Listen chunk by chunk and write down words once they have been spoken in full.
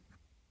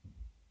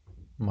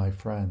My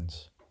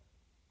friends,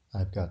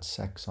 I've got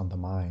sex on the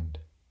mind.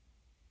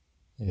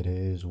 It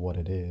is what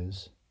it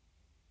is.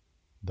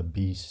 The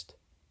beast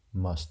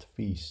must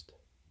feast.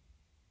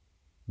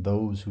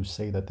 Those who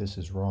say that this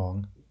is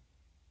wrong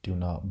do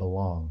not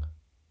belong,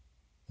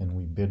 and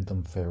we bid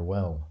them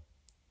farewell.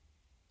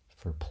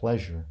 For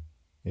pleasure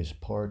is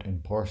part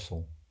and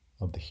parcel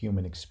of the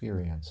human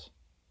experience,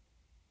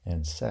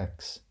 and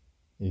sex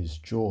is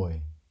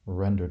joy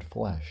rendered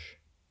flesh.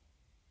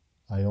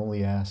 I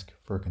only ask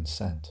for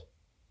consent.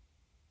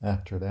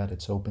 After that,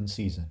 it's open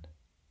season.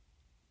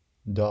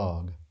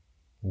 Dog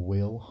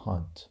will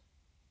hunt.